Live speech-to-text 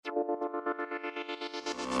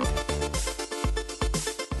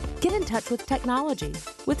Get in touch with technology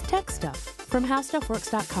with Tech Stuff from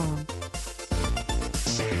HowStuffWorks.com.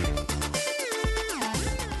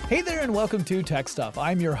 Hey there and welcome to Tech Stuff.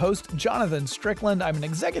 I'm your host, Jonathan Strickland. I'm an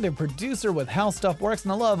executive producer with How Stuff Works,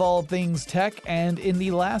 and I love all things tech. And in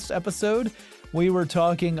the last episode, we were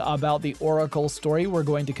talking about the Oracle story. We're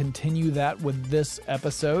going to continue that with this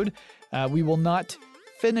episode. We will not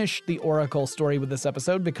finish the Oracle story with this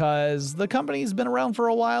episode because the company's been around for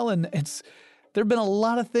a while, and there have been a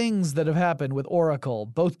lot of things that have happened with Oracle,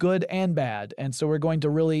 both good and bad. And so we're going to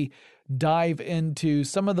really dive into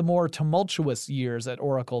some of the more tumultuous years at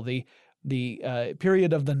Oracle. The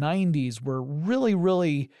period of the 90s were really,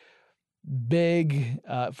 really big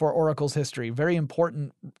for Oracle's history. Very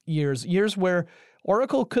important years where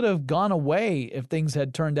Oracle could have gone away if things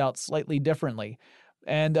had turned out slightly differently.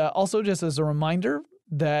 And also just as a reminder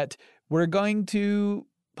that we're going to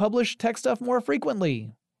publish Tech Stuff more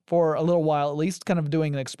frequently. For a little while, at least, kind of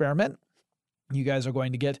doing an experiment. You guys are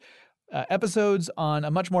going to get episodes on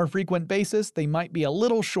a much more frequent basis. They might be a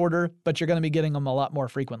little shorter, but you're going to be getting them a lot more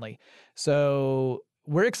frequently. So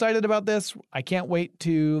we're excited about this. I can't wait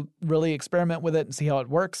to really experiment with it and see how it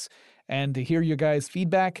works and to hear your guys'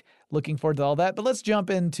 feedback. Looking forward to all that. But let's jump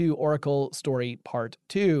into Oracle Story Part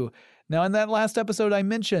 2. Now, in that last episode, I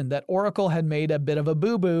mentioned that Oracle had made a bit of a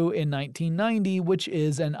boo-boo in 1990, which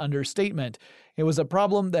is an understatement. It was a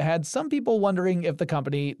problem that had some people wondering if the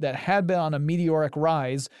company that had been on a meteoric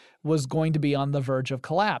rise was going to be on the verge of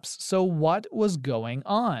collapse. So what was going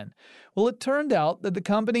on? Well, it turned out that the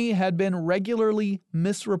company had been regularly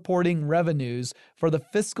misreporting revenues for the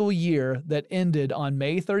fiscal year that ended on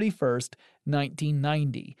May 31st,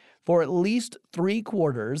 1990. For at least 3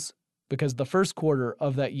 quarters, because the first quarter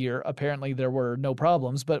of that year, apparently there were no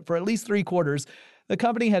problems, but for at least 3 quarters, the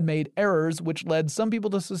company had made errors which led some people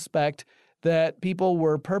to suspect that people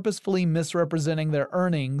were purposefully misrepresenting their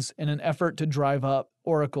earnings in an effort to drive up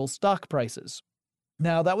Oracle stock prices.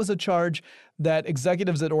 Now, that was a charge that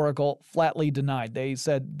executives at Oracle flatly denied. They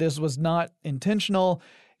said this was not intentional.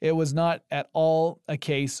 It was not at all a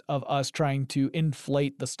case of us trying to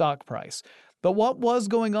inflate the stock price. But what was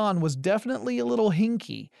going on was definitely a little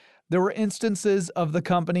hinky. There were instances of the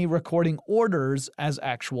company recording orders as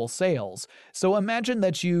actual sales. So imagine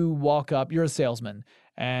that you walk up, you're a salesman,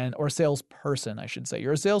 or salesperson, I should say.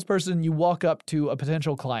 You're a salesperson, you walk up to a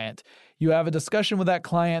potential client. You have a discussion with that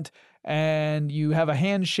client, and you have a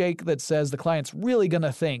handshake that says the client's really going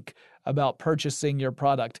to think about purchasing your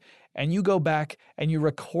product. And you go back and you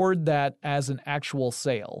record that as an actual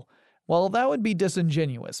sale. Well, that would be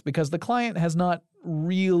disingenuous because the client has not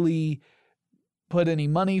really put any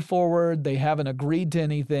money forward. They haven't agreed to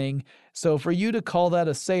anything. So for you to call that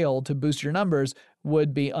a sale to boost your numbers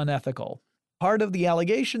would be unethical. Part of the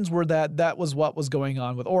allegations were that that was what was going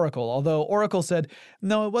on with Oracle, although Oracle said,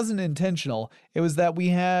 no, it wasn't intentional. It was that we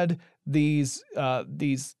had these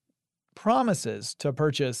promises to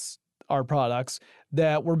purchase our products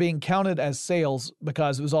that were being counted as sales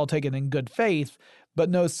because it was all taken in good faith, but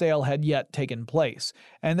no sale had yet taken place.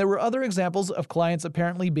 And there were other examples of clients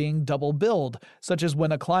apparently being double billed, such as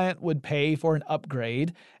when a client would pay for an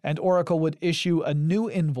upgrade and Oracle would issue a new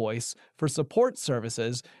invoice for support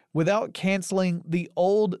services without canceling the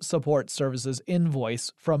old support services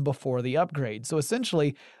invoice from before the upgrade. So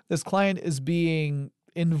essentially, this client is being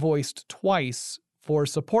invoiced twice for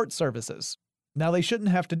support services. Now, they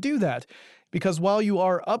shouldn't have to do that because while you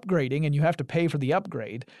are upgrading and you have to pay for the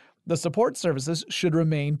upgrade, the support services should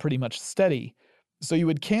remain pretty much steady. So you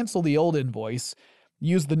would cancel the old invoice,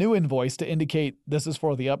 use the new invoice to indicate this is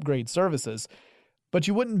for the upgrade services, but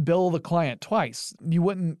you wouldn't bill the client twice. You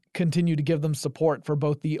wouldn't continue to give them support for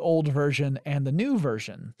both the old version and the new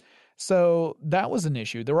version. So that was an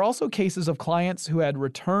issue. There were also cases of clients who had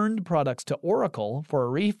returned products to Oracle for a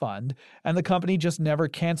refund, and the company just never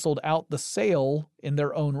canceled out the sale in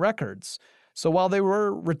their own records. So while they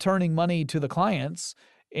were returning money to the clients,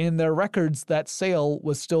 in their records, that sale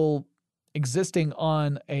was still existing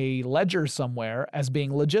on a ledger somewhere as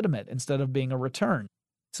being legitimate instead of being a return.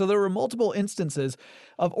 So there were multiple instances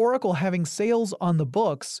of Oracle having sales on the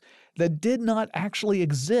books that did not actually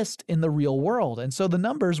exist in the real world, and so the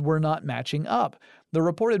numbers were not matching up. The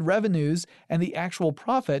reported revenues and the actual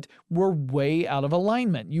profit were way out of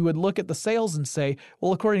alignment. You would look at the sales and say,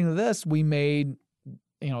 well, according to this, we made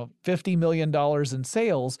 $50 million in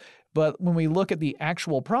sales, but when we look at the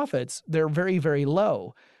actual profits, they're very, very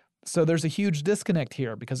low. So there's a huge disconnect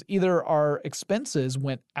here because either our expenses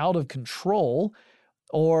went out of control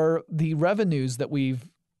or the revenues that we've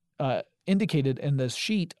indicated in this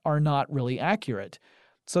sheet are not really accurate.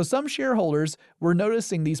 So some shareholders were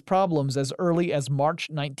noticing these problems as early as March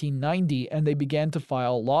 1990, and they began to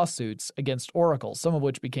file lawsuits against Oracle, some of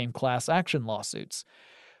which became class action lawsuits.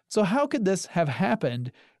 So how could this have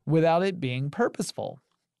happened without it being purposeful?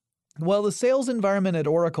 Well, the sales environment at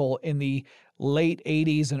Oracle in the late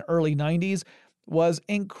 80s and early 90s was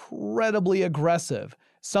incredibly aggressive,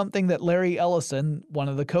 something that Larry Ellison, one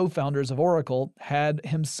of the co-founders of Oracle, had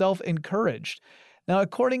himself encouraged. Now,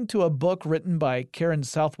 according to a book written by Karen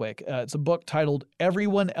Southwick, it's a book titled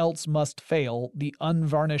Everyone Else Must Fail, The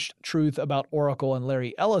Unvarnished Truth About Oracle and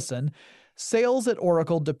Larry Ellison, sales at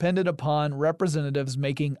Oracle depended upon representatives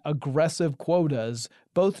making aggressive quotas,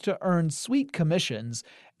 both to earn sweet commissions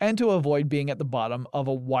and to avoid being at the bottom of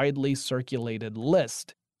a widely circulated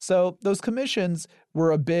list. So those commissions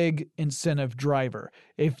were a big incentive driver.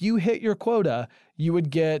 If you hit your quota, you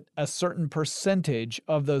would get a certain percentage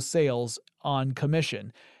of those sales on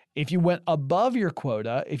commission. If you went above your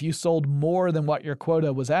quota, if you sold more than what your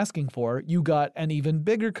quota was asking for, you got an even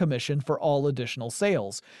bigger commission for all additional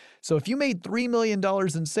sales. So if you made $3 million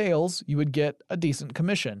in sales, you would get a decent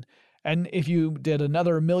commission. And if you did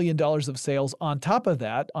another $1 million of sales on top of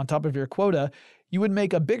that, on top of your quota, you would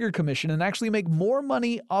make a bigger commission and actually make more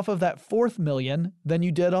money off of that fourth million than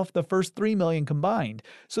you did off the first 3 million combined.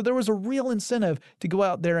 So there was a real incentive to go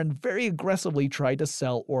out there and very aggressively try to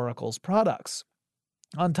sell Oracle's products.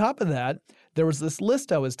 On top of that, there was this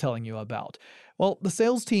list I was telling you about. Well, the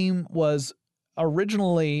sales team was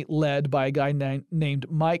originally led by a guy named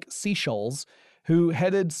Mike Seychells, who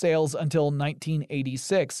headed sales until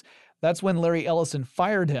 1986. That's when Larry Ellison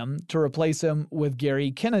fired him to replace him with Gary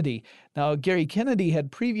Kennedy. Now, Gary Kennedy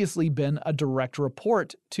had previously been a direct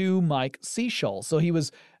report to Mike Seychells, so he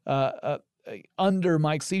was under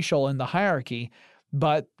Mike Seychells in the hierarchy.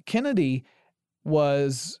 But Kennedy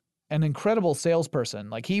was an incredible salesperson.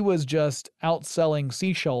 Like, he was just outselling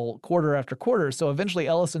Seychells quarter after quarter. So eventually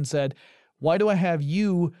Ellison said, "Why do I have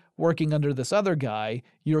you working under this other guy?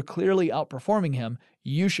 You're clearly outperforming him.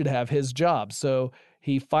 You should have his job." So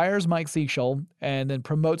he fires Mike Seychells and then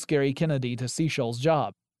promotes Gary Kennedy to Seychells'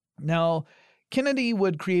 job. Now, Kennedy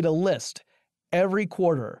would create a list every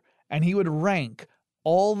quarter, and he would rank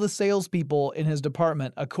all the salespeople in his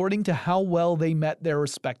department according to how well they met their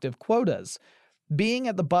respective quotas. Being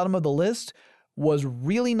at the bottom of the list was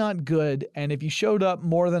really not good, and if you showed up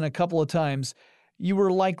more than a couple of times, you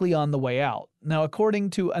were likely on the way out. Now,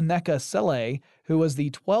 according to Anneka Selle, who was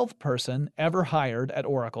the 12th person ever hired at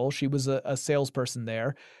Oracle, she was a salesperson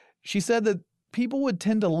there, she said that people would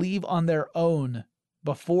tend to leave on their own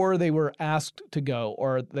before they were asked to go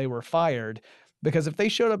or they were fired, because if they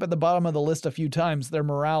showed up at the bottom of the list a few times, their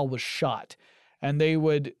morale was shot, and they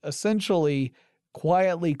would essentially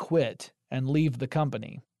quietly quit and leave the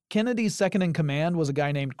company. Kennedy's second in command was a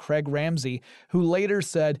guy named Craig Ramsey, who later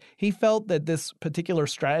said he felt that this particular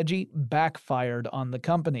strategy backfired on the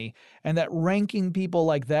company, and that ranking people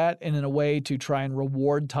like that in a way to try and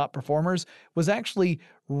reward top performers was actually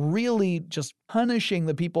really just punishing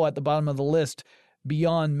the people at the bottom of the list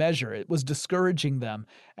beyond measure. It was discouraging them,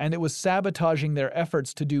 and it was sabotaging their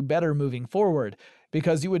efforts to do better moving forward,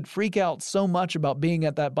 because you would freak out so much about being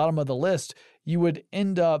at that bottom of the list, you would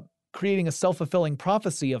end up creating a self-fulfilling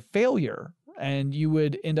prophecy of failure, and you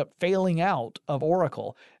would end up failing out of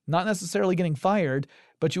Oracle, not necessarily getting fired,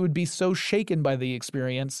 but you would be so shaken by the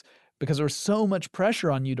experience because there was so much pressure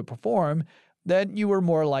on you to perform that you were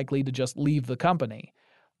more likely to just leave the company.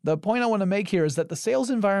 The point I want to make here is that the sales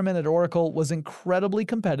environment at Oracle was incredibly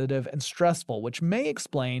competitive and stressful, which may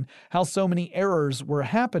explain how so many errors were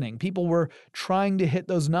happening. People were trying to hit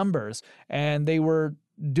those numbers, and they were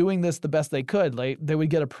doing this the best they could. They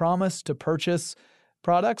would get a promise to purchase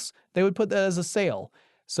products. They would put that as a sale.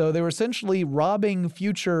 So they were essentially robbing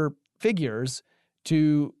future figures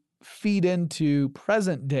to feed into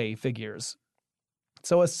present day figures.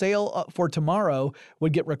 So a sale for tomorrow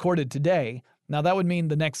would get recorded today. Now that would mean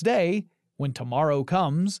the next day, when tomorrow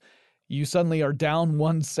comes, you suddenly are down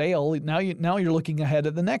one sale. Now you're looking ahead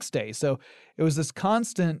at the next day. So it was this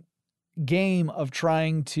constant game of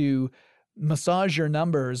trying to massage your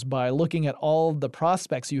numbers by looking at all the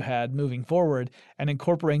prospects you had moving forward and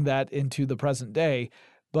incorporating that into the present day.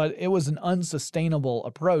 But it was an unsustainable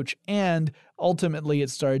approach, and ultimately it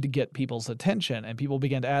started to get people's attention, and people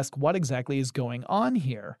began to ask, what exactly is going on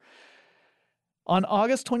here? On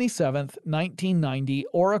August 27, 1990,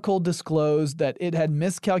 Oracle disclosed that it had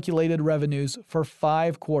miscalculated revenues for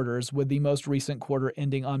 5 quarters, with the most recent quarter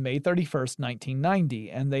ending on May 31, 1990,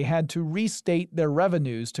 and they had to restate their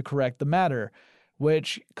revenues to correct the matter,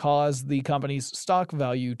 which caused the company's stock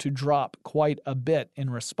value to drop quite a bit in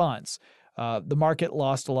response. The market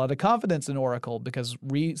lost a lot of confidence in Oracle because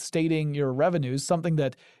restating your revenues, something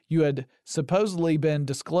that you had supposedly been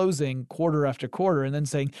disclosing quarter after quarter, and then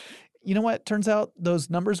saying, you know what, turns out those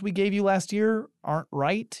numbers we gave you last year aren't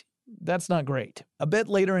right. That's not great. A bit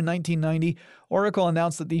later in 1990, Oracle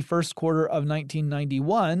announced that the first quarter of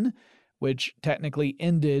 1991, which technically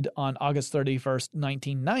ended on August 31st,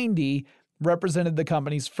 1990, represented the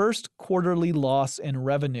company's first quarterly loss in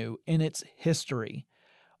revenue in its history.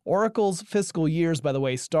 Oracle's fiscal years, by the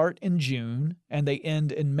way, start in June and they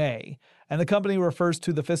end in May. And the company refers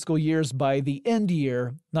to the fiscal years by the end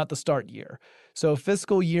year, not the start year. So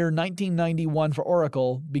fiscal year 1991 for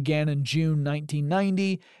Oracle began in June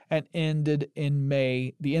 1990 and ended in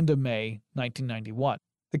the end of May 1991.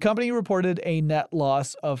 The company reported a net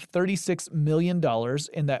loss of $36 million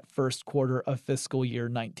in that first quarter of fiscal year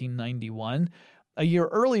 1991. A year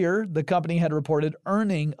earlier, the company had reported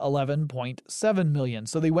earning $11.7 million.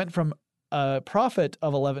 So they went from a profit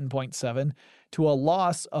of $11.7 to a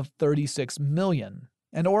loss of $36 million.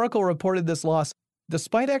 And Oracle reported this loss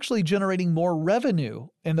despite actually generating more revenue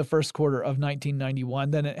in the first quarter of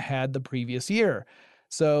 1991 than it had the previous year.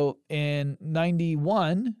 So in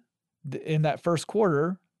 91, in that first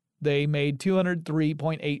quarter, they made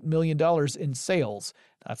 $203.8 million in sales.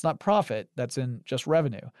 That's not profit, that's in just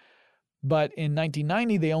revenue. But in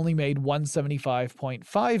 1990, they only made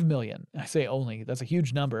 $175.5 million. I say only, that's a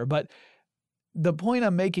huge number. But the point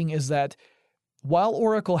I'm making is that while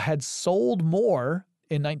Oracle had sold more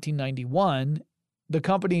in 1991, the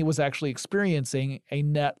company was actually experiencing a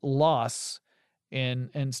net loss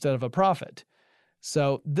instead of a profit.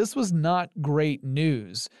 So this was not great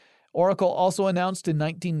news. Oracle also announced in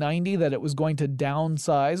 1990 that it was going to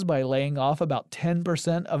downsize by laying off about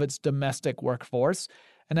 10% of its domestic workforce.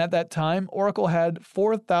 And at that time, Oracle had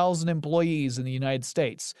 4,000 employees in the United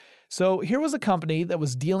States. So here was a company that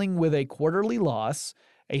was dealing with a quarterly loss,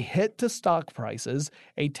 a hit to stock prices,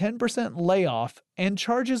 a 10% layoff, and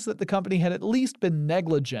charges that the company had at least been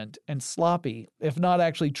negligent and sloppy, if not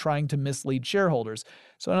actually trying to mislead shareholders.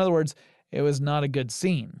 So in other words, it was not a good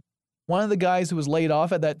scene. One of the guys who was laid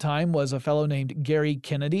off at that time was a fellow named Gary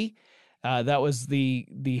Kennedy. That was the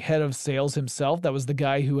head of sales himself. That was the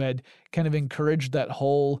guy who had kind of encouraged that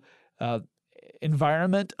whole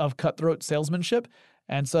environment of cutthroat salesmanship.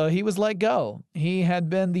 And so he was let go. He had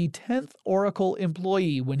been the 10th Oracle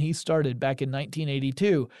employee when he started back in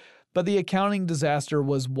 1982. But the accounting disaster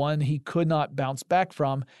was one he could not bounce back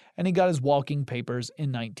from, and he got his walking papers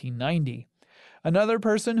in 1990. Another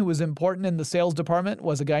person who was important in the sales department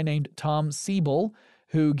was a guy named Tom Siebel,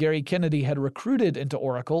 who Gary Kennedy had recruited into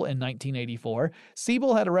Oracle in 1984.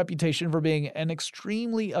 Siebel had a reputation for being an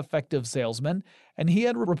extremely effective salesman, and he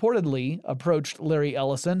had reportedly approached Larry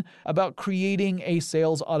Ellison about creating a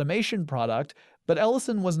sales automation product, but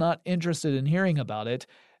Ellison was not interested in hearing about it.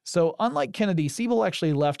 So unlike Kennedy, Siebel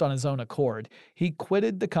actually left on his own accord. He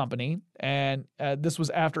quitted the company, and this was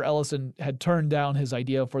after Ellison had turned down his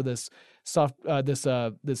idea for this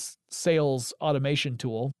sales automation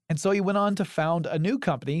tool. And so he went on to found a new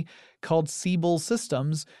company called Siebel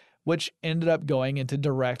Systems, which ended up going into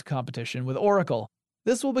direct competition with Oracle.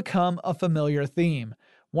 This will become a familiar theme.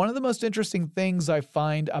 One of the most interesting things I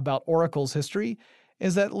find about Oracle's history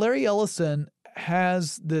is that Larry Ellison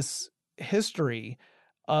has this history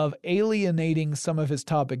of alienating some of his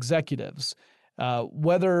top executives,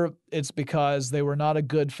 whether it's because they were not a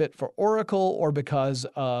good fit for Oracle or because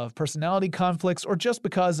of personality conflicts or just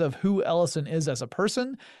because of who Ellison is as a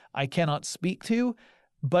person, I cannot speak to.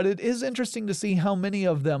 But it is interesting to see how many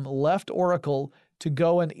of them left Oracle to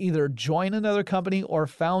go and either join another company or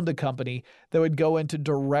found a company that would go into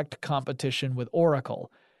direct competition with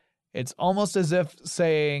Oracle. It's almost as if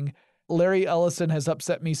saying, Larry Ellison has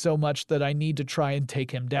upset me so much that I need to try and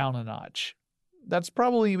take him down a notch. That's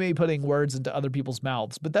probably me putting words into other people's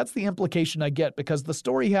mouths, but that's the implication I get because the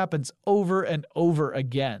story happens over and over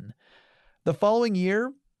again. The following year,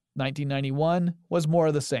 1991, was more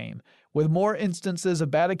of the same, with more instances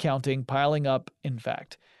of bad accounting piling up, in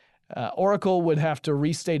fact. Oracle would have to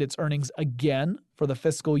restate its earnings again for the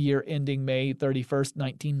fiscal year ending May 31st,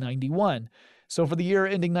 1991. So for the year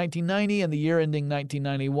ending 1990 and the year ending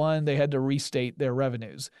 1991, they had to restate their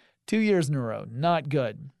revenues. 2 years in a row, not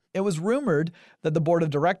good. It was rumored that the board of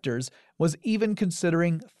directors was even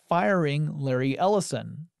considering firing Larry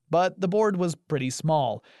Ellison, but the board was pretty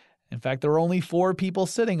small. In fact, there were only 4 people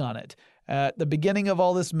sitting on it. At the beginning of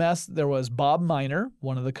all this mess, there was Bob Miner,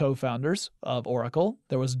 one of the co-founders of Oracle.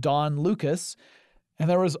 There was Don Lucas, and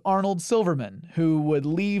there was Arnold Silverman, who would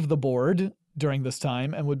leave the board during this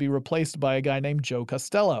time and would be replaced by a guy named Joe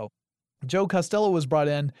Costello. Joe Costello was brought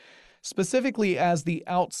in specifically as the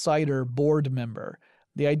outsider board member.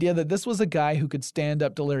 The idea that this was a guy who could stand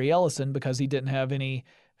up to Larry Ellison because he didn't have any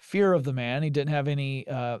fear of the man. He didn't have any,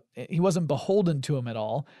 he wasn't beholden to him at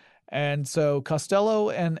all. And so Costello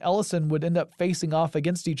and Ellison would end up facing off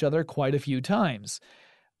against each other quite a few times.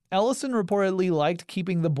 Ellison reportedly liked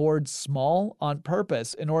keeping the board small on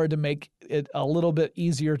purpose in order to make it a little bit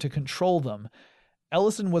easier to control them.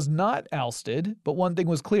 Ellison was not ousted, but one thing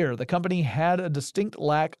was clear. The company had a distinct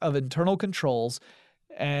lack of internal controls,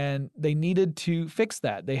 and they needed to fix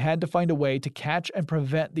that. They had to find a way to catch and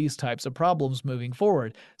prevent these types of problems moving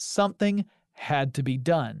forward. Something had to be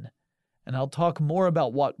done. And I'll talk more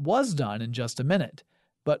about what was done in just a minute.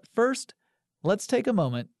 But first, let's take a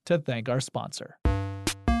moment to thank our sponsor.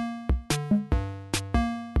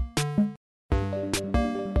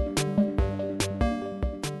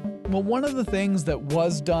 Well, one of the things that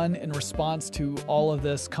was done in response to all of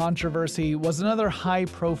this controversy was another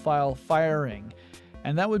high-profile firing,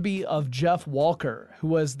 and that would be of Jeff Walker, who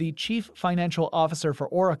was the chief financial officer for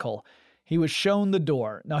Oracle. He was shown the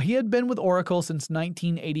door. Now, he had been with Oracle since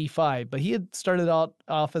 1985, but he had started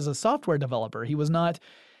off as a software developer. He was not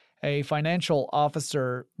a financial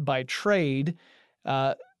officer by trade,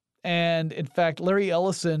 and in fact, Larry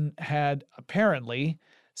Ellison had apparently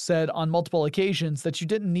said on multiple occasions that you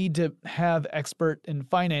didn't need to have expert in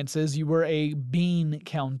finances. You were a bean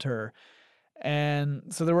counter. And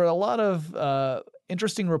so there were a lot of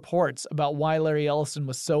interesting reports about why Larry Ellison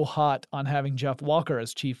was so hot on having Jeff Walker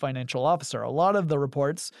as chief financial officer. A lot of the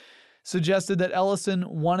reports suggested that Ellison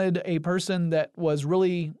wanted a person that was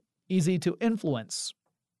really easy to influence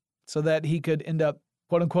so that he could end up,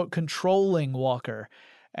 quote unquote, controlling Walker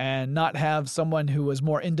and not have someone who was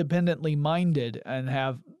more independently minded and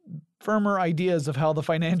have firmer ideas of how the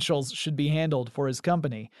financials should be handled for his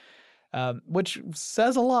company, which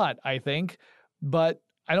says a lot, I think, but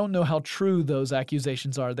I don't know how true those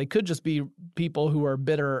accusations are. They could just be people who are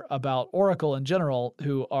bitter about Oracle in general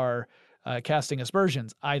who are casting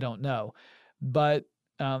aspersions. I don't know. But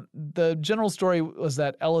the general story was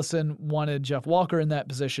that Ellison wanted Jeff Walker in that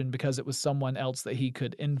position because it was someone else that he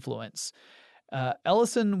could influence.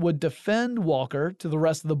 Ellison would defend Walker to the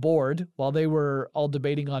rest of the board while they were all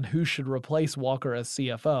debating on who should replace Walker as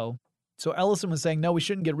CFO. So Ellison was saying, no, we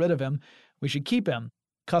shouldn't get rid of him. We should keep him.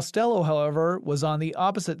 Costello, however, was on the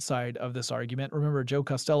opposite side of this argument. Remember, Joe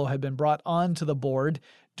Costello had been brought onto the board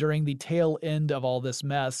during the tail end of all this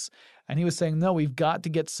mess. And he was saying, no, we've got to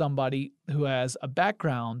get somebody who has a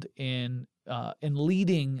background in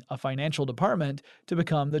leading a financial department to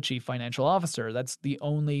become the chief financial officer. That's the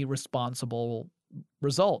only responsible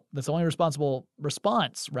result. That's the only responsible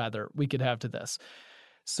response, rather, we could have to this.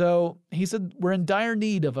 So he said, we're in dire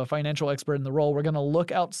need of a financial expert in the role. We're going to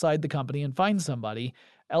look outside the company and find somebody.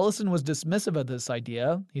 Ellison was dismissive of this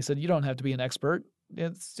idea. He said, you don't have to be an expert.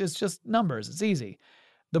 It's just numbers. It's easy.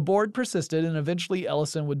 The board persisted, and eventually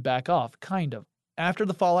Ellison would back off, kind of. After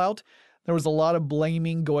the fallout, there was a lot of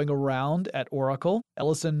blaming going around at Oracle.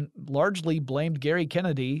 Ellison largely blamed Gary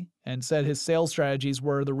Kennedy and said his sales strategies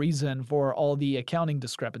were the reason for all the accounting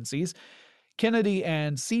discrepancies. Kennedy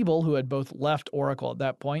and Siebel, who had both left Oracle at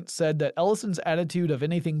that point, said that Ellison's attitude of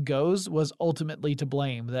anything goes was ultimately to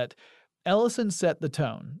blame, that Ellison set the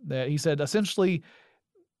tone. That he said, essentially,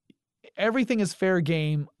 everything is fair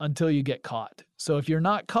game until you get caught. So if you're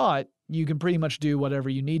not caught, you can pretty much do whatever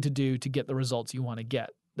you need to do to get the results you want to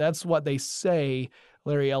get. That's what they say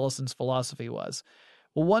Larry Ellison's philosophy was.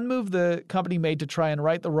 Well, one move the company made to try and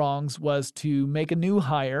right the wrongs was to make a new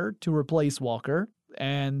hire to replace Walker,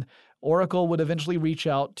 and Oracle would eventually reach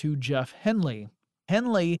out to Jeff Henley.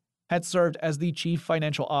 Henley had served as the chief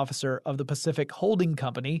financial officer of the Pacific Holding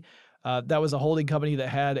Company. That was a holding company that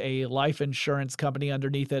had a life insurance company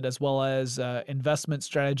underneath it, as well as investment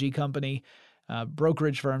strategy company,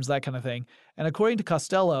 brokerage firms, that kind of thing. And according to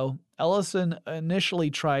Costello, Ellison initially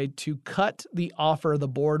tried to cut the offer the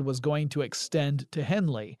board was going to extend to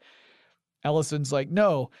Henley. Ellison's like,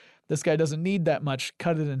 no, this guy doesn't need that much,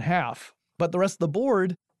 cut it in half. But the rest of the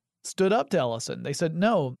board stood up to Ellison. They said,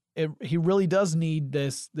 no, he really does need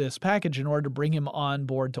this package in order to bring him on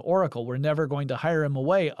board to Oracle. We're never going to hire him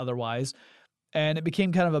away otherwise. And it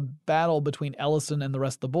became kind of a battle between Ellison and the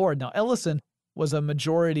rest of the board. Now, Ellison was a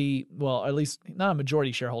majority, well, at least not a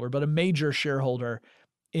majority shareholder, but a major shareholder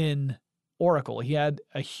in Oracle. He had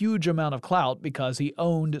a huge amount of clout because he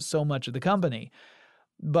owned so much of the company.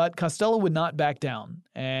 But Costello would not back down,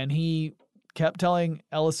 and he kept telling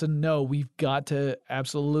Ellison, no, we've got to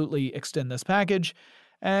absolutely extend this package.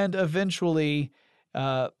 And eventually,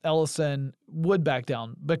 Ellison would back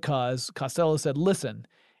down because Costello said, listen,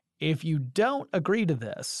 if you don't agree to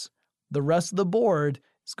this, the rest of the board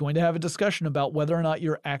is going to have a discussion about whether or not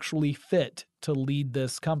you're actually fit to lead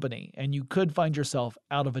this company, and you could find yourself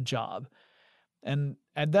out of a job. And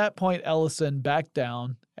at that point, Ellison backed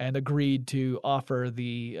down and agreed to offer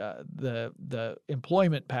the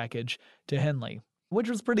employment package to Henley, which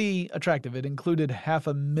was pretty attractive. It included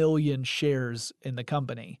 500,000 shares in the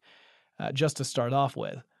company, just to start off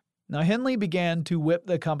with. Now, Henley began to whip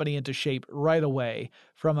the company into shape right away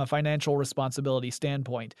from a financial responsibility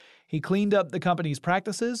standpoint. He cleaned up the company's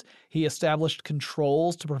practices. He established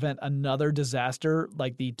controls to prevent another disaster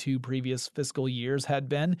like the 2 previous fiscal years had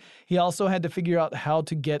been. He also had to figure out how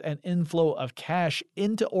to get an inflow of cash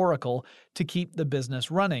into Oracle to keep the business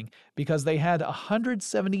running, because they had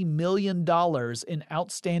 $170 million in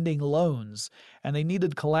outstanding loans, and they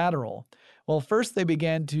needed collateral. Well, first they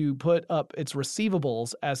began to put up its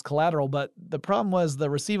receivables as collateral, but the problem was the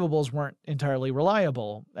receivables weren't entirely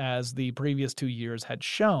reliable, as the previous 2 years had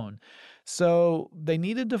shown. So they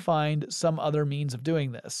needed to find some other means of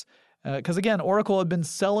doing this. Because again, Oracle had been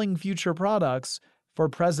selling future products for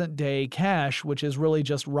present-day cash, which is really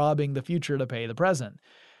just robbing the future to pay the present.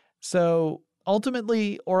 So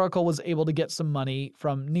ultimately, Oracle was able to get some money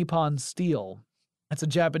from Nippon Steel. It's a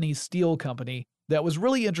Japanese steel company that was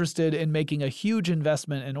really interested in making a huge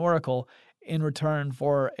investment in Oracle in return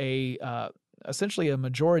for essentially a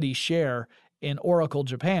majority share in Oracle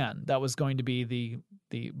Japan. That was going to be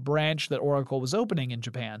the branch that Oracle was opening in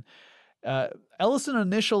Japan. Ellison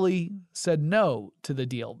initially said no to the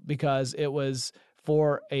deal because it was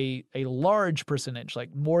for a large percentage,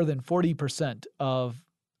 like more than 40% of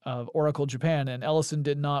Oracle Japan, and Ellison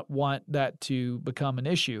did not want that to become an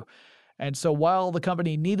issue. And so while the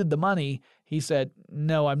company needed the money, he said,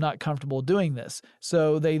 no, I'm not comfortable doing this.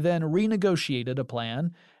 So they then renegotiated a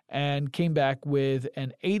plan and came back with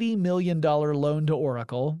an $80 million loan to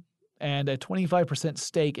Oracle and a 25%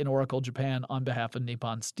 stake in Oracle Japan on behalf of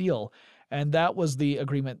Nippon Steel. And that was the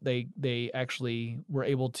agreement they actually were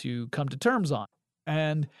able to come to terms on.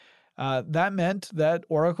 And that meant that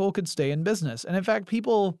Oracle could stay in business. And in fact,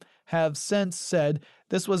 people have since said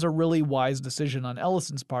this was a really wise decision on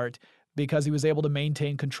Ellison's part, because he was able to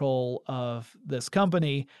maintain control of this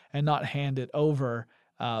company and not hand it over.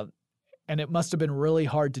 And it must have been really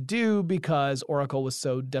hard to do because Oracle was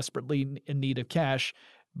so desperately in need of cash,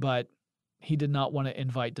 but he did not want to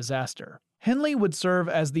invite disaster. Henley would serve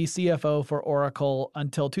as the CFO for Oracle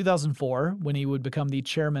until 2004, when he would become the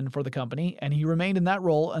chairman for the company, and he remained in that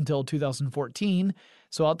role until 2014.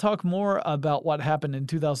 So I'll talk more about what happened in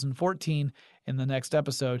 2014 in the next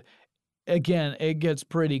episode. Again, it gets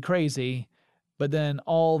pretty crazy, but then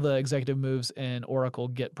all the executive moves in Oracle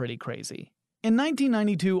get pretty crazy. In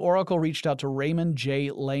 1992, Oracle reached out to Raymond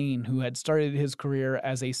J. Lane, who had started his career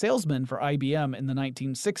as a salesman for IBM in the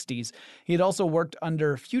 1960s. He had also worked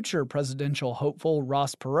under future presidential hopeful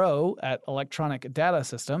Ross Perot at Electronic Data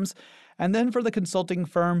Systems, and then for the consulting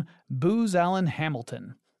firm Booz Allen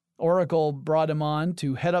Hamilton. Oracle brought him on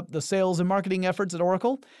to head up the sales and marketing efforts at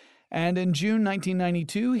Oracle, and in June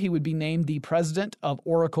 1992, he would be named the president of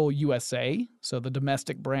Oracle USA, so the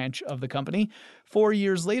domestic branch of the company. 4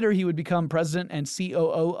 years later, he would become president and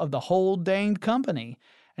COO of the whole danged company.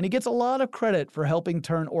 And he gets a lot of credit for helping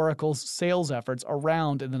turn Oracle's sales efforts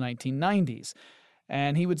around in the 1990s.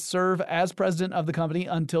 And he would serve as president of the company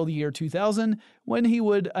until the year 2000, when he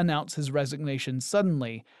would announce his resignation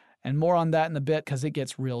suddenly. And more on that in a bit, because it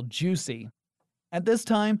gets real juicy. At this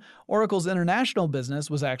time, Oracle's international business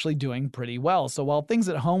was actually doing pretty well. So while things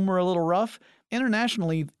at home were a little rough,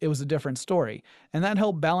 internationally it was a different story. And that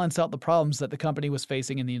helped balance out the problems that the company was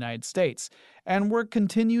facing in the United States. And work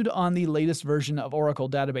continued on the latest version of Oracle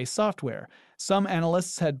database software. Some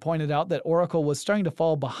analysts had pointed out that Oracle was starting to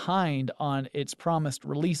fall behind on its promised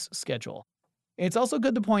release schedule. It's also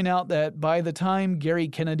good to point out that by the time Gary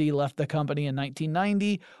Kennedy left the company in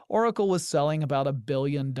 1990, Oracle was selling about $1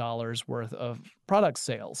 billion worth of product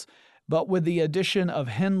sales. But with the addition of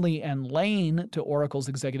Henley and Lane to Oracle's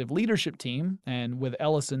executive leadership team, and with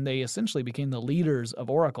Ellison they essentially became the leaders of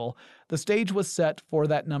Oracle, the stage was set for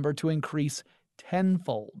that number to increase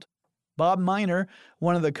tenfold. Bob Miner,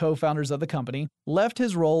 one of the co-founders of the company, left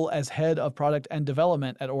his role as head of product and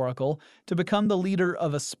development at Oracle to become the leader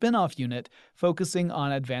of a spin-off unit focusing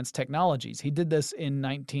on advanced technologies. He did this in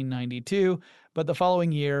 1992, but the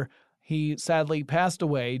following year, he sadly passed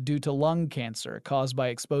away due to lung cancer caused by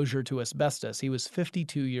exposure to asbestos. He was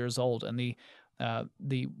 52 years old and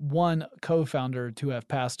the one co-founder to have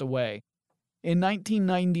passed away. In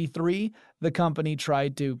 1993, the company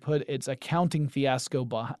tried to put its accounting fiasco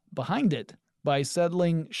behind it by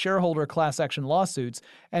settling shareholder class action lawsuits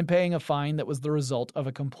and paying a fine that was the result of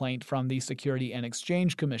a complaint from the Security and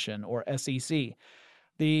Exchange Commission, or SEC.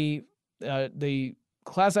 The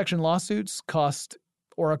class action lawsuits cost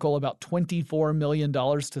Oracle about $24 million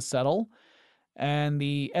to settle, and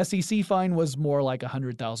the SEC fine was more like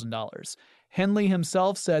 $100,000. Henley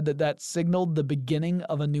himself said that signaled the beginning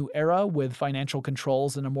of a new era with financial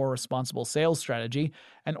controls and a more responsible sales strategy,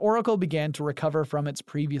 and Oracle began to recover from its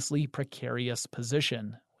previously precarious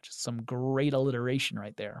position, which is some great alliteration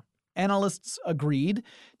right there. Analysts agreed.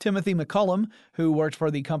 Timothy McCollum, who worked for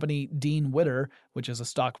the company Dean Witter, which is a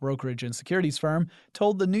stock brokerage and securities firm,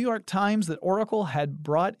 told the New York Times that Oracle had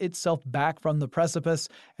brought itself back from the precipice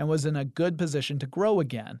and was in a good position to grow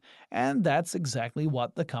again. And that's exactly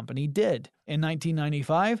what the company did. In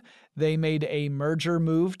 1995, they made a merger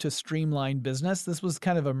move to streamline business. This was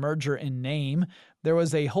kind of a merger in name. There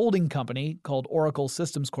was a holding company called Oracle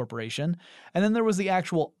Systems Corporation, and then there was the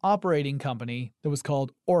actual operating company that was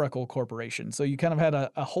called Oracle Corporation. So you kind of had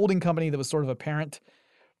a holding company that was sort of a parent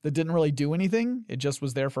that didn't really do anything. It just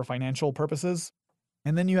was there for financial purposes.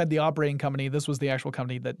 And then you had the operating company. This was the actual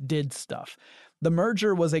company that did stuff. The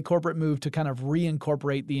merger was a corporate move to kind of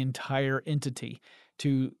reincorporate the entire entity,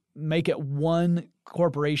 to make it one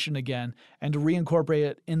corporation again, and to reincorporate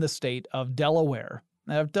it in the state of Delaware.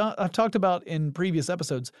 Now, I've talked about in previous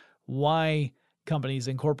episodes why companies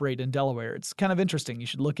incorporate in Delaware. It's kind of interesting. You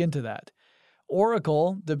should look into that.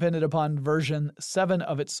 Oracle depended upon version 7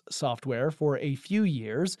 of its software for a few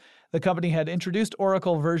years. The company had introduced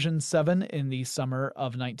Oracle version 7 in the summer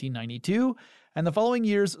of 1992, and the following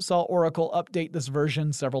years saw Oracle update this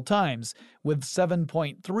version several times, with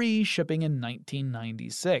 7.3 shipping in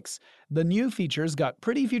 1996. The new features got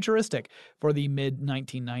pretty futuristic for the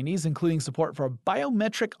mid-1990s, including support for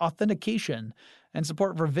biometric authentication and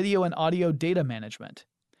support for video and audio data management.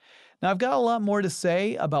 Now, I've got a lot more to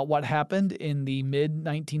say about what happened in the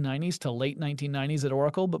mid-1990s to late 1990s at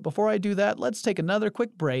Oracle, but before I do that, let's take another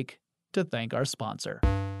quick break to thank our sponsor.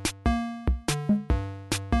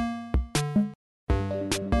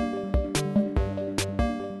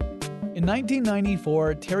 In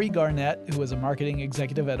 1994, Terry Garnett, who was a marketing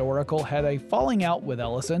executive at Oracle, had a falling out with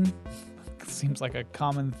Ellison. Seems like a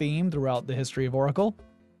common theme throughout the history of Oracle.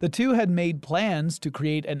 The two had made plans to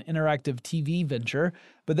create an interactive TV venture,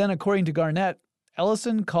 but then, according to Garnett,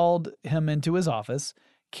 Ellison called him into his office,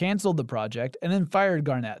 canceled the project, and then fired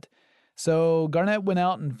Garnett. So Garnett went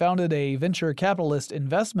out and founded a venture capitalist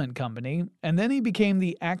investment company, and then he became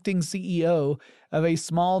the acting CEO of a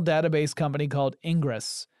small database company called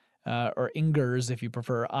Ingres, or Ingers if you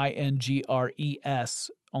prefer, Ingres,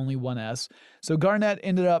 only one S. So Garnett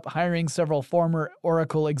ended up hiring several former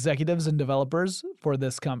Oracle executives and developers for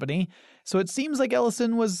this company. So it seems like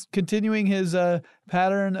Ellison was continuing his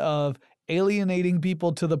pattern of alienating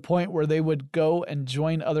people to the point where they would go and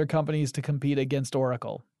join other companies to compete against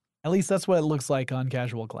Oracle. At least that's what it looks like on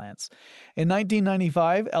casual glance. In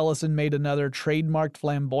 1995, Ellison made another trademarked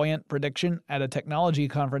flamboyant prediction at a technology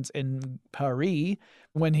conference in Paris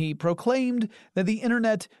when he proclaimed that the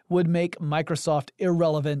internet would make Microsoft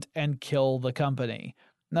irrelevant and kill the company.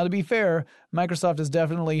 Now, to be fair, Microsoft has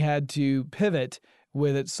definitely had to pivot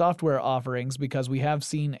with its software offerings because we have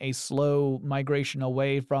seen a slow migration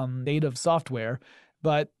away from native software,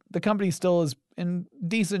 but the company still is in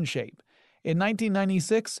decent shape. In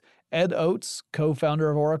 1996, Ed Oates, co-founder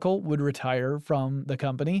of Oracle, would retire from the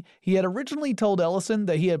company. He had originally told Ellison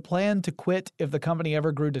that he had planned to quit if the company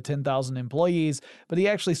ever grew to 10,000 employees, but he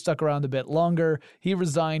actually stuck around a bit longer. He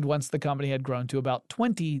resigned once the company had grown to about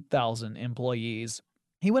 20,000 employees.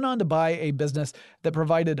 He went on to buy a business that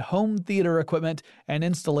provided home theater equipment and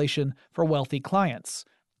installation for wealthy clients.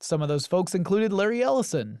 Some of those folks included Larry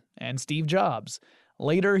Ellison and Steve Jobs.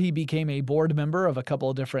 Later, he became a board member of a couple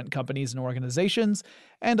of different companies and organizations,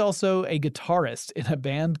 and also a guitarist in a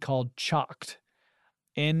band called Chalked.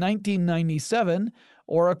 In 1997,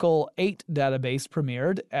 Oracle 8 database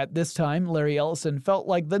premiered. At this time, Larry Ellison felt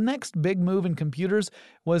like the next big move in computers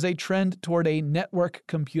was a trend toward a network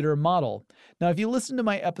computer model. Now, if you listen to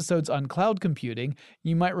my episodes on cloud computing,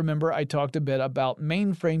 you might remember I talked a bit about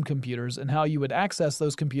mainframe computers and how you would access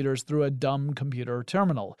those computers through a dumb computer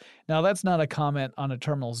terminal. Now, that's not a comment on a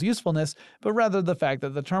terminal's usefulness, but rather the fact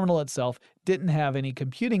that the terminal itself didn't have any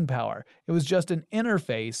computing power. It was just an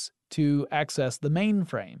interface to access the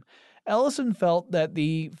mainframe. Ellison felt that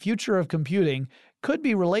the future of computing could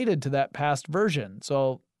be related to that past version,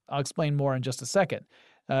 so I'll explain more in just a second.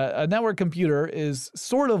 A network computer is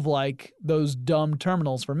sort of like those dumb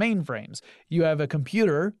terminals for mainframes. You have a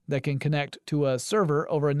computer that can connect to a server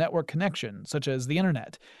over a network connection, such as the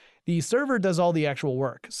internet. The server does all the actual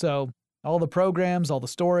work, so all the programs, all the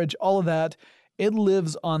storage, all of that, it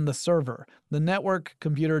lives on the server. The network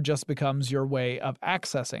computer just becomes your way of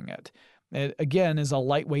accessing it. It, again, is a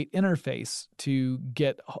lightweight interface to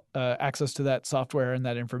get access to that software and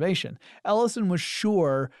that information. Ellison was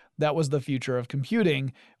sure that was the future of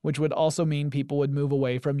computing, which would also mean people would move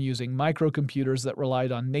away from using microcomputers that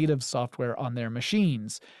relied on native software on their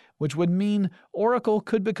machines, which would mean Oracle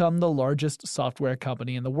could become the largest software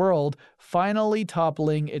company in the world, finally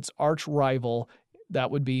toppling its arch rival,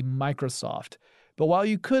 that would be Microsoft. But while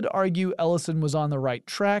you could argue Ellison was on the right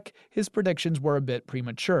track, his predictions were a bit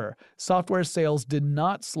premature. Software sales did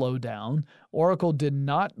not slow down, Oracle did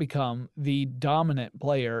not become the dominant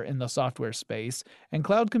player in the software space, and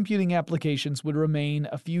cloud computing applications would remain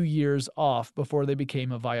a few years off before they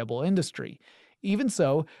became a viable industry. Even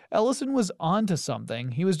so, Ellison was onto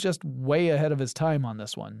something. He was just way ahead of his time on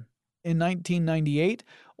this one. In 1998,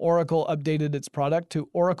 Oracle updated its product to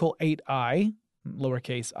Oracle 8i,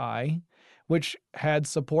 lowercase I, which had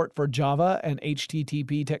support for Java and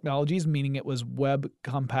HTTP technologies, meaning it was web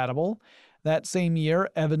compatible. That same year,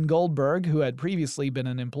 Evan Goldberg, who had previously been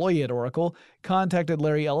an employee at Oracle, contacted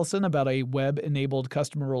Larry Ellison about a web-enabled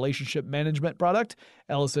customer relationship management product.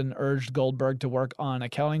 Ellison urged Goldberg to work on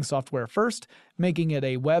accounting software first, making it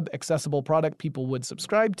a web-accessible product people would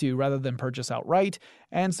subscribe to rather than purchase outright,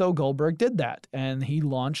 and so Goldberg did that, and he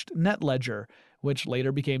launched NetLedger, which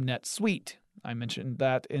later became NetSuite. I mentioned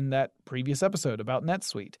that in that previous episode about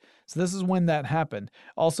NetSuite. So this is when that happened.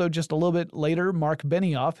 Also, just a little bit later, Mark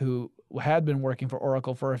Benioff, who had been working for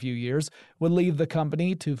Oracle for a few years, would leave the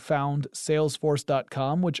company to found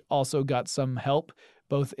Salesforce.com, which also got some help,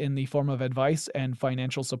 both in the form of advice and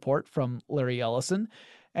financial support from Larry Ellison.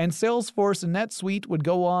 And Salesforce and NetSuite would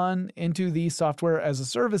go on into the software as a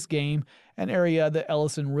service game, an area that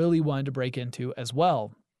Ellison really wanted to break into as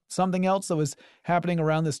well. Something else that was happening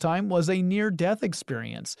around this time was a near-death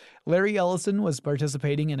experience. Larry Ellison was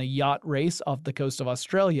participating in a yacht race off the coast of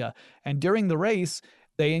Australia, and during the race,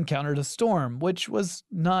 they encountered a storm, which was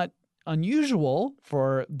not unusual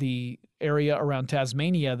for the area around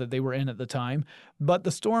Tasmania that they were in at the time, but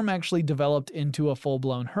the storm actually developed into a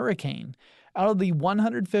full-blown hurricane. Out of the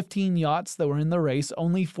 115 yachts that were in the race,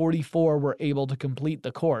 only 44 were able to complete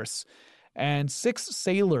the course. And 6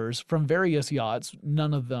 sailors from various yachts,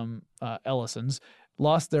 none of them Ellison's,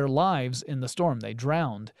 lost their lives in the storm. They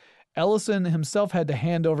drowned. Ellison himself had to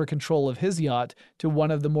hand over control of his yacht to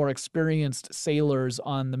one of the more experienced sailors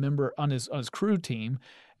on his crew team,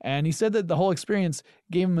 and he said that the whole experience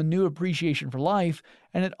gave him a new appreciation for life,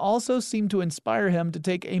 and it also seemed to inspire him to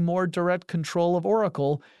take a more direct control of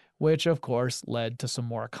Oracle, which of course led to some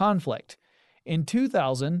more conflict. In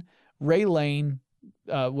 2000, Ray Lane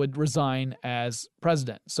would resign as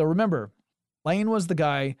president. So remember, Lane was the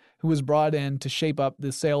guy who was brought in to shape up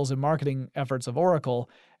the sales and marketing efforts of Oracle,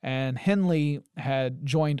 and Henley had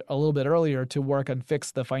joined a little bit earlier to work and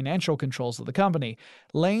fix the financial controls of the company.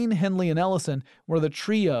 Lane, Henley, and Ellison were the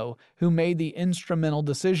trio who made the instrumental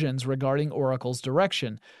decisions regarding Oracle's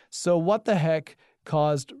direction. So what the heck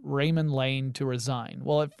caused Raymond Lane to resign?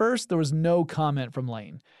 Well, at first, there was no comment from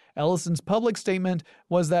Lane. Ellison's public statement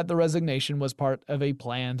was that the resignation was part of a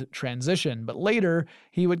planned transition, but later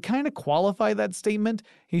he would kind of qualify that statement.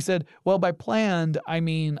 He said, well, by planned, I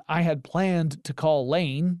mean I had planned to call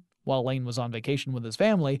Lane while Lane was on vacation with his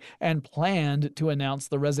family and planned to announce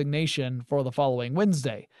the resignation for the following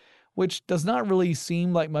Wednesday, which does not really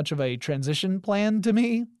seem like much of a transition plan to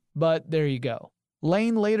me, but there you go.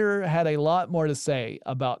 Lane later had a lot more to say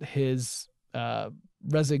about his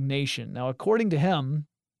resignation. Now, according to him,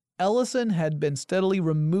 Ellison had been steadily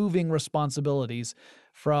removing responsibilities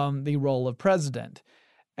from the role of president,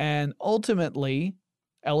 and ultimately,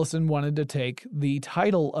 Ellison wanted to take the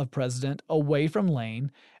title of president away from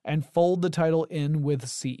Lane and fold the title in with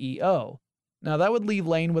CEO. Now, that would leave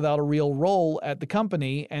Lane without a real role at the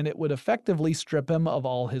company, and it would effectively strip him of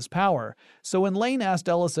all his power. So when Lane asked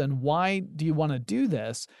Ellison, why do you want to do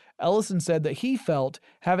this? Ellison said that he felt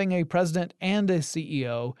having a president and a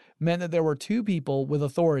CEO meant that there were two people with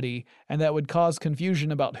authority, and that would cause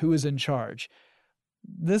confusion about who is in charge.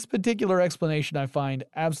 This particular explanation I find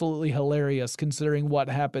absolutely hilarious considering what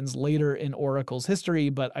happens later in Oracle's history,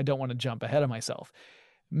 but I don't want to jump ahead of myself.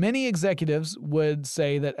 Many executives would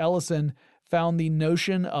say that Ellison found the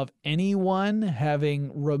notion of anyone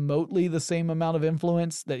having remotely the same amount of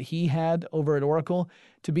influence that he had over at Oracle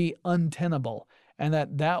to be untenable, and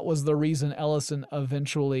that was the reason Ellison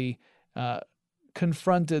eventually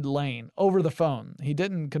confronted Lane over the phone. He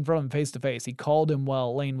didn't confront him face-to-face. He called him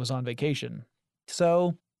while Lane was on vacation.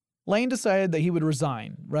 So Lane decided that he would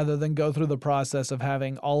resign rather than go through the process of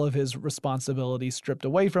having all of his responsibilities stripped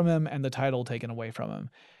away from him and the title taken away from him.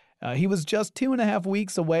 He was just 2.5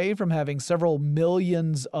 weeks away from having several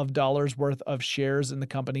millions of dollars worth of shares in the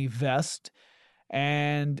company vest,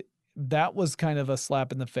 and that was kind of a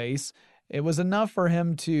slap in the face. It was enough for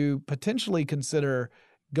him to potentially consider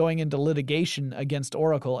going into litigation against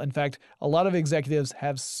Oracle. In fact, a lot of executives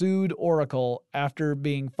have sued Oracle after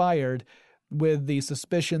being fired with the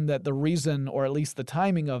suspicion that the reason, or at least the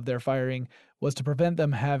timing of their firing, was to prevent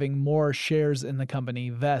them having more shares in the company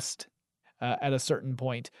vest at a certain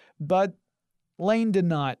point. But Lane did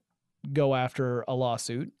not go after a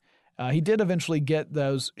lawsuit. He did eventually get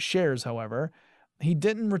those shares, however. He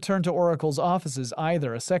didn't return to Oracle's offices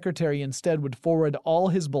either. A secretary instead would forward all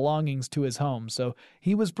his belongings to his home, so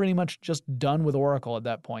he was pretty much just done with Oracle at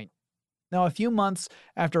that point. Now, a few months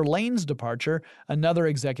after Lane's departure, another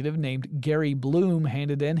executive named Gary Bloom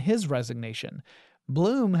handed in his resignation.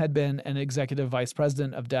 Bloom had been an executive vice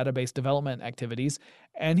president of database development activities,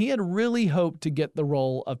 and he had really hoped to get the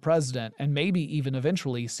role of president and maybe even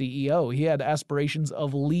eventually CEO. He had aspirations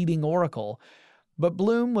of leading Oracle. But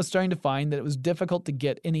Bloom was starting to find that it was difficult to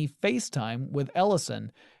get any face time with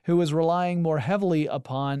Ellison, who was relying more heavily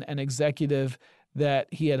upon an executive that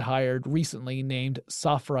he had hired recently named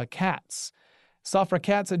Safra Catz. Safra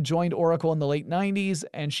Catz had joined Oracle in the late 90s,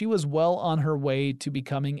 and she was well on her way to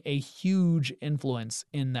becoming a huge influence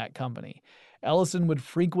in that company. Ellison would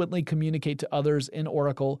frequently communicate to others in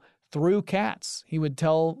Oracle through Catz. He would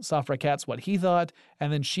tell Safra Catz what he thought,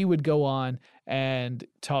 and then she would go on and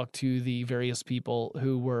talk to the various people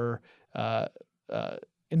who were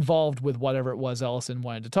involved with whatever it was Ellison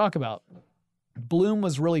wanted to talk about. Bloom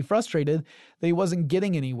was really frustrated that he wasn't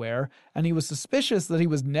getting anywhere, and he was suspicious that he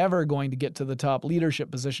was never going to get to the top leadership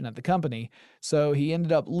position at the company, so he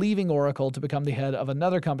ended up leaving Oracle to become the head of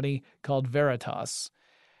another company called Veritas.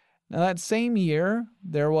 Now, that same year,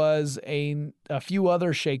 there was a few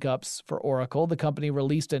other shakeups for Oracle. The company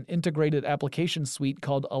released an integrated application suite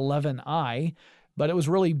called 11i, but it was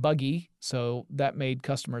really buggy, so that made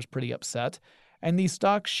customers pretty upset. And the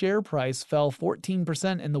stock share price fell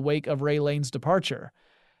 14% in the wake of Ray Lane's departure.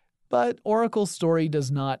 But Oracle's story does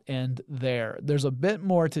not end there. There's a bit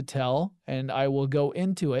more to tell, and I will go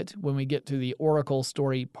into it when we get to the Oracle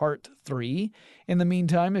story part 3. In the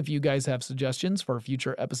meantime, if you guys have suggestions for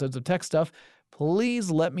future episodes of Tech Stuff, please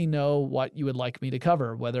let me know what you would like me to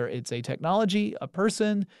cover, whether it's a technology, a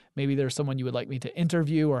person, maybe there's someone you would like me to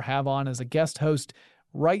interview or have on as a guest host.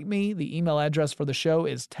 Write me. The email address for the show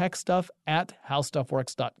is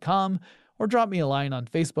techstuff@howstuffworks.com, or drop me a line on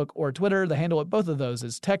Facebook or Twitter. The handle at both of those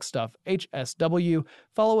is TechStuffHSW.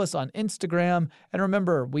 Follow us on Instagram. And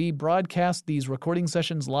remember, we broadcast these recording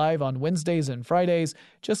sessions live on Wednesdays and Fridays.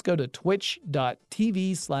 Just go to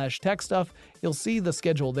twitch.tv/TechStuff. You'll see the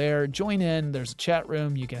schedule there. Join in. There's a chat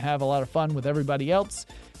room. You can have a lot of fun with everybody else.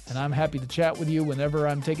 And I'm happy to chat with you whenever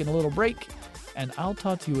I'm taking a little break. And I'll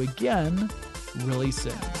talk to you again really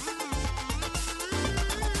soon.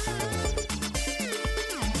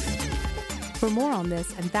 For more on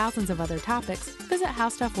this and thousands of other topics, visit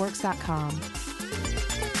howstuffworks.com.